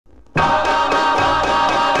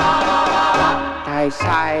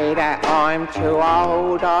say that I'm too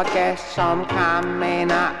old, I guess I'm coming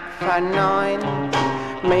up for 9.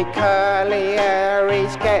 Me curly hair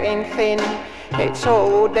is getting thin, it's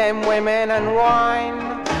all them women and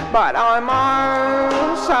wine. But I'm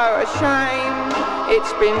oh so ashamed,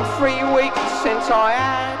 it's been 3 weeks since I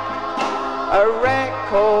had a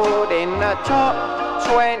record in the top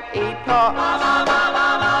 20 pop.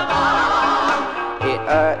 It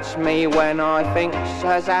hurts me when I think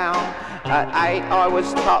Shazam. At 8 I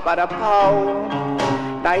was top of the poll.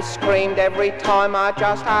 They screamed every time I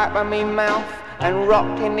just opened me mouth and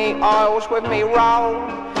rocked in the aisles with me roll.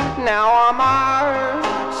 Now I'm oh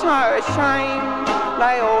so ashamed.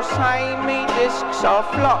 They all say me discs are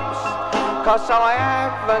flops, 'cause I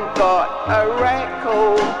haven't got a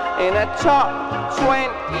record in the top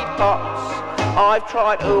 20 pops. I've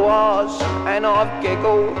tried oohs and I've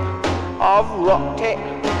giggled, I've rocked it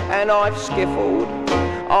and I've skiffled.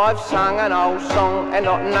 I've sung an old song and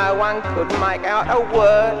not no one could make out a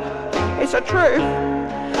word. It's the truth.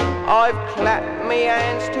 I've clapped me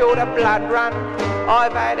hands till the blood run.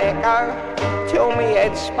 I've had echo till me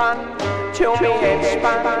head spun. Till me head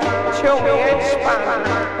spun. Till me head spun.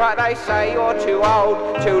 But they say you're too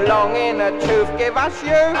old, too long in the tooth. Give us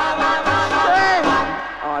you.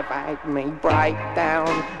 I've had me breakdown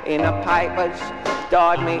in the papers,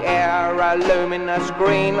 dyed me hair a luminous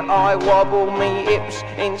green. I wobble me hips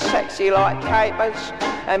in sexy like capers,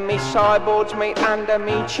 and me sideboards meet under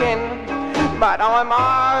me chin. But I'm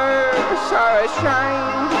oh so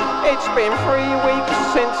ashamed, it's been 3 weeks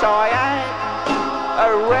since I had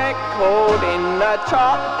a record in the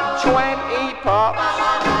top 20 pops.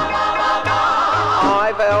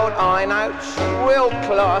 I've held high notes real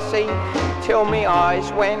classy till me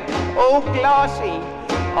eyes went all glassy.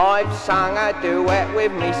 I've sung a duet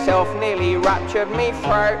with myself, nearly ruptured me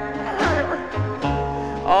throat.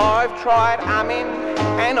 I've tried humming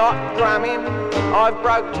and not drumming. I've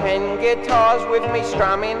broke 10 guitars with me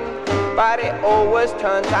strumming, but it always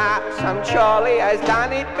turns out some Charlie has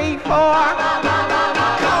done it before.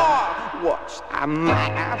 What's the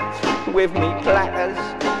matter with me platters?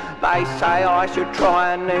 They say I should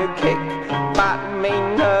try a new kick, but me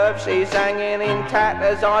nerves is hanging in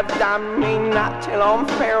tatters. I've done me nut till I'm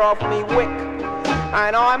fair off me wick,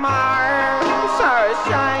 and I'm oh so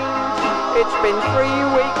ashamed. It's been 3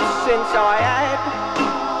 weeks since I had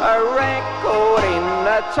a record in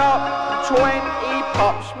the top 20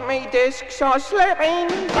 pops. Me discs are slipping.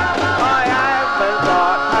 I haven't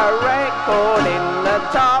got a record in the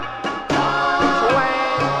top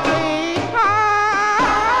 20 pops.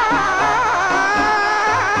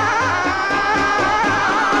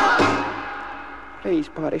 Please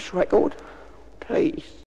buy this record, please.